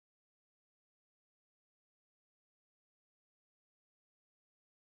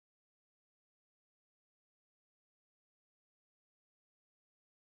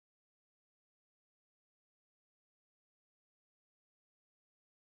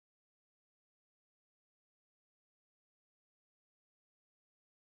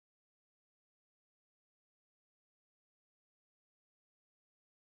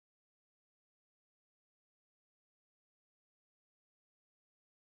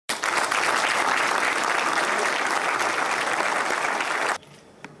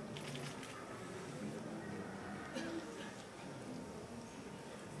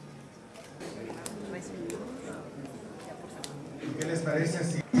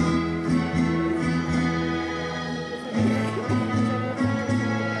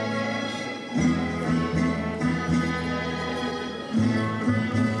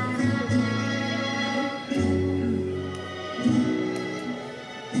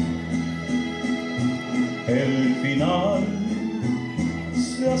El final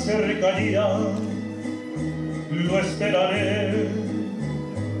se acercaría, lo esperaré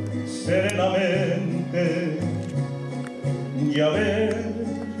serenamente. Ya ves,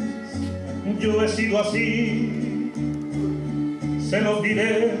 yo he sido así, se los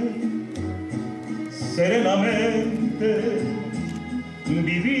diré serenamente.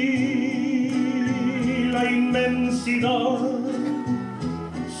 Viví la inmensidad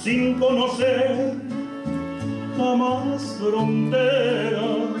sin conocer jamás fronteras,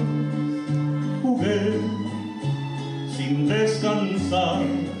 jugué sin descansar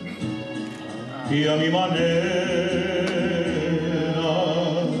y a mi manera.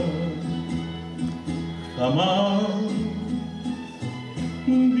 Jamás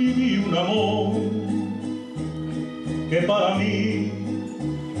viví un amor que para mí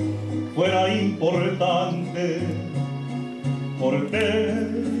fuera importante,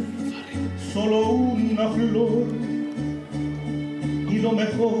 porté solo una flor y lo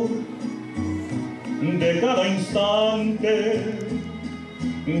mejor de cada instante.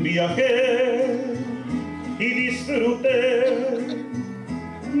 Viajé y disfruté,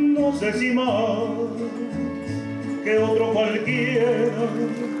 no sé si más que otro cualquiera,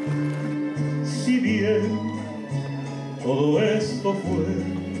 si bien todo esto fue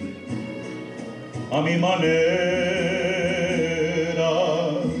a mi manera.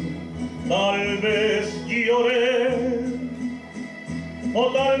 Tal vez lloré,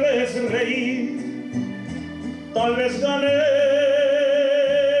 o tal vez reí, tal vez gané,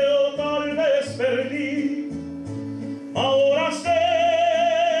 o tal vez perdí. Ahora sé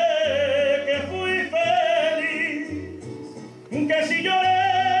que fui feliz, que si lloré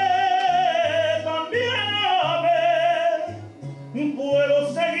también amé.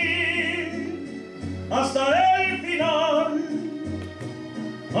 Puedo seguir hasta el final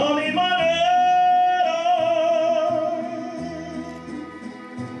a mi manera.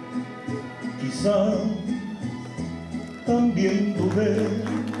 Quizá también dudé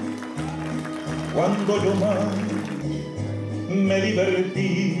cuando yo más me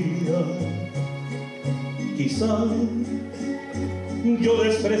divertía. Quizá yo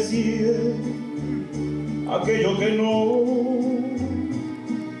desprecié aquello que no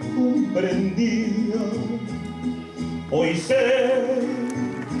comprendía. Hoy sé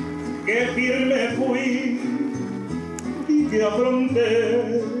que firme fui y que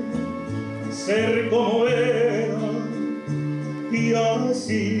afronté ser como era, y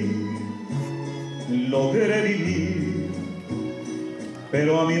así logré vivir,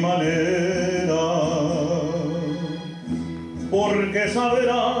 pero a mi manera. Porque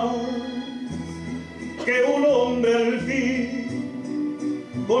sabrás que un hombre al fin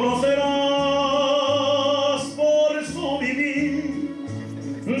conocerás por su vivir.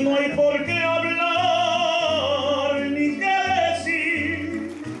 No hay por qué hablar, ni qué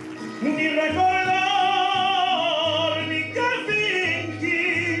decir, ni recordar, ni qué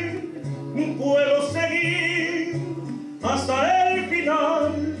fingir. Puedo seguir hasta el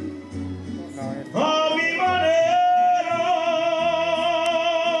final a mi manera.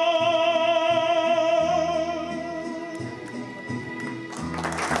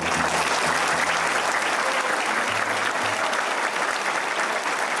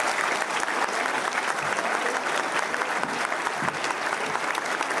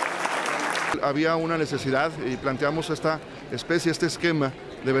 Había una necesidad y planteamos esta especie, este esquema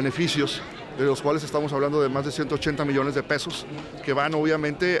de beneficios, de los cuales estamos hablando de más de 180 millones de pesos, que van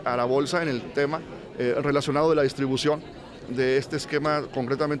obviamente a la bolsa en el tema relacionado de la distribución de este esquema,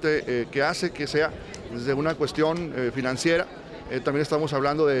 concretamente que hace que sea desde una cuestión financiera. También estamos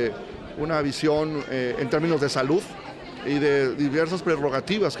hablando de una visión en términos de salud y de diversas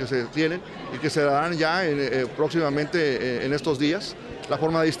prerrogativas que se tienen y que se darán ya próximamente en estos días, la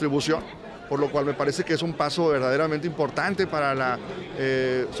forma de distribución, por lo cual me parece que es un paso verdaderamente importante para la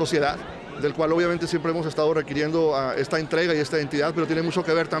sociedad, del cual obviamente siempre hemos estado requiriendo esta entrega y esta identidad, pero tiene mucho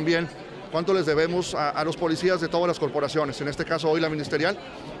que ver también cuánto les debemos a los policías de todas las corporaciones, en este caso hoy la ministerial,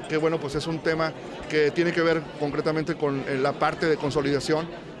 que bueno, pues es un tema que tiene que ver concretamente con la parte de consolidación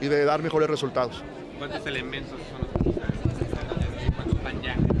y de dar mejores resultados. ¿Cuántos elementos son los que ¿Cuántos van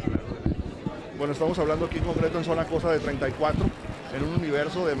ya? Bueno, estamos hablando aquí en concreto en zona cosa de 34, en un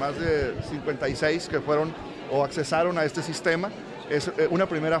universo de más de 56 que fueron o accesaron a este sistema. Es una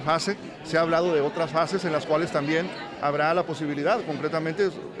primera fase, se ha hablado de otras fases en las cuales también habrá la posibilidad, concretamente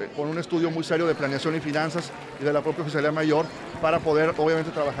con un estudio muy serio de planeación y finanzas y de la propia Oficialía Mayor, para poder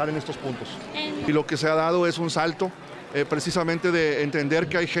obviamente trabajar en estos puntos. Y lo que se ha dado es un salto precisamente de entender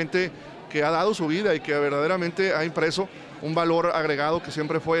que hay gente que ha dado su vida y que verdaderamente ha impreso un valor agregado que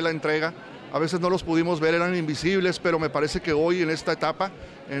siempre fue la entrega a veces no los pudimos ver, eran invisibles, pero me parece que hoy en esta etapa,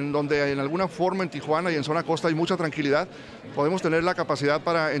 en donde en alguna forma en Tijuana y en zona costa hay mucha tranquilidad, podemos tener la capacidad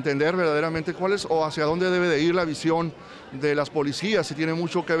para entender verdaderamente cuál es o hacia dónde debe de ir la visión de las policías, y tiene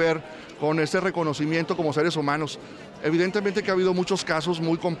mucho que ver con ese reconocimiento como seres humanos. Evidentemente que ha habido muchos casos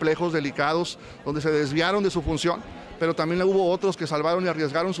muy complejos, delicados, donde se desviaron de su función, pero también hubo otros que salvaron y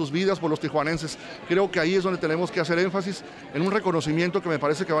arriesgaron sus vidas por los tijuanenses. Creo que ahí es donde tenemos que hacer énfasis en un reconocimiento que me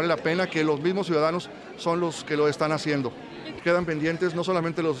parece que vale la pena, que los mismos ciudadanos son los que lo están haciendo. Quedan pendientes no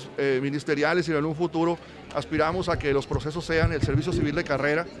solamente los ministeriales, sino en un futuro aspiramos a que los procesos sean el servicio civil de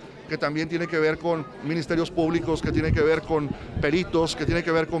carrera, que también tiene que ver con ministerios públicos, que tiene que ver con peritos, que tiene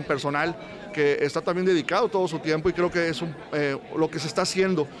que ver con personal que está también dedicado todo su tiempo, y creo que es lo que se está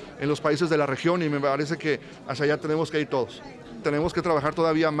haciendo en los países de la región, y me parece que hacia allá tenemos que ir todos. Tenemos que trabajar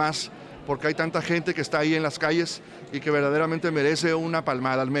todavía más porque hay tanta gente que está ahí en las calles y que verdaderamente merece una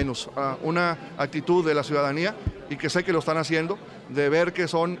palmada, al menos una actitud de la ciudadanía, y que sé que lo están haciendo, de ver que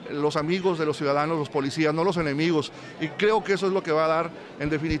son los amigos de los ciudadanos, los policías, no los enemigos, y creo que eso es lo que va a dar en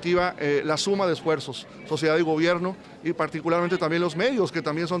definitiva la suma de esfuerzos, sociedad y gobierno, y particularmente también los medios, que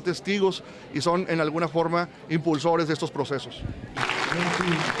también son testigos y son en alguna forma impulsores de estos procesos.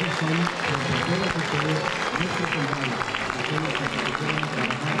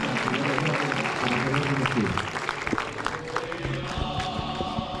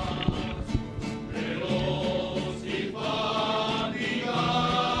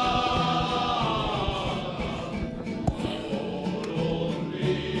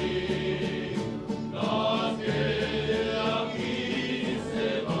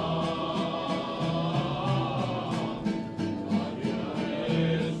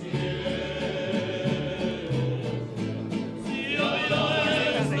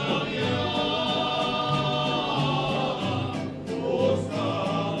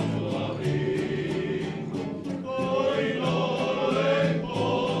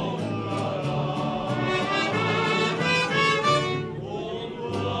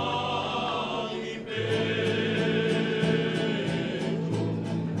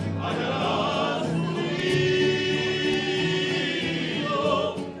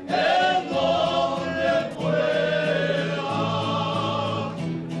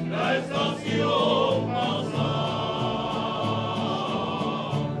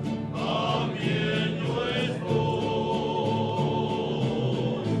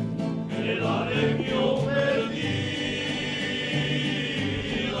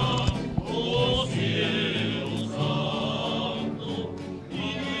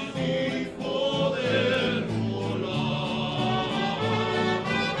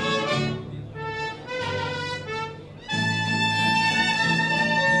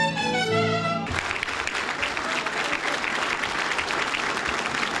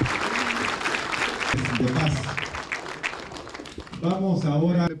 Vamos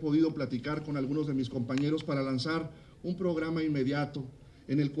ahora. He podido platicar con algunos de mis compañeros para lanzar un programa inmediato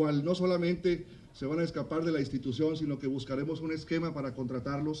en el cual no solamente se van a escapar de la institución, sino que buscaremos un esquema para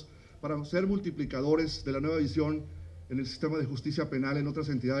contratarlos, para ser multiplicadores de la nueva visión en el sistema de justicia penal en otras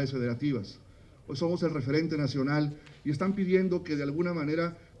entidades federativas. Hoy somos el referente nacional y están pidiendo que de alguna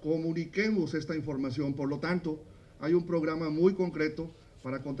manera comuniquemos esta información. Por lo tanto, hay un programa muy concreto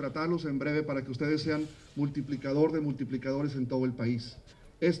para contratarlos en breve, para que ustedes sean multiplicador de multiplicadores en todo el país.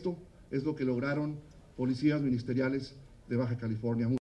 Esto es lo que lograron policías ministeriales de Baja California.